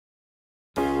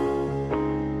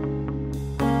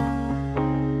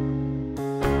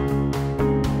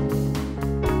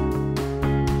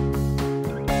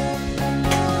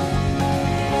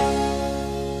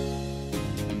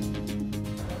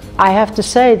I have to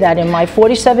say that in my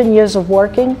 47 years of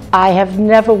working, I have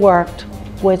never worked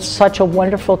with such a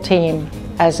wonderful team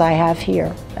as I have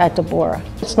here at Deborah.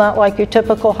 It's not like your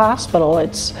typical hospital.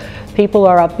 People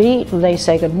are upbeat, they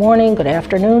say good morning, good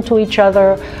afternoon to each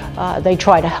other, they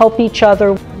try to help each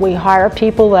other. We hire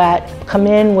people that come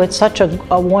in with such a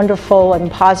wonderful and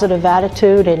positive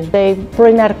attitude, and they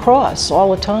bring that across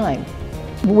all the time.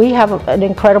 We have an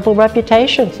incredible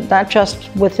reputation, not just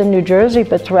within New Jersey,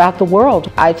 but throughout the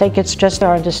world. I think it's just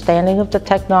our understanding of the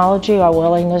technology, our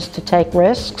willingness to take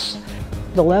risks.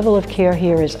 The level of care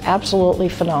here is absolutely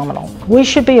phenomenal. We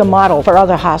should be a model for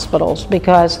other hospitals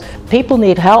because people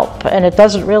need help, and it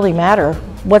doesn't really matter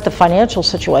what the financial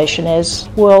situation is.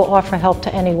 We'll offer help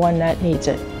to anyone that needs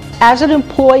it. As an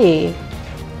employee,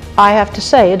 I have to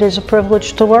say it is a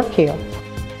privilege to work here.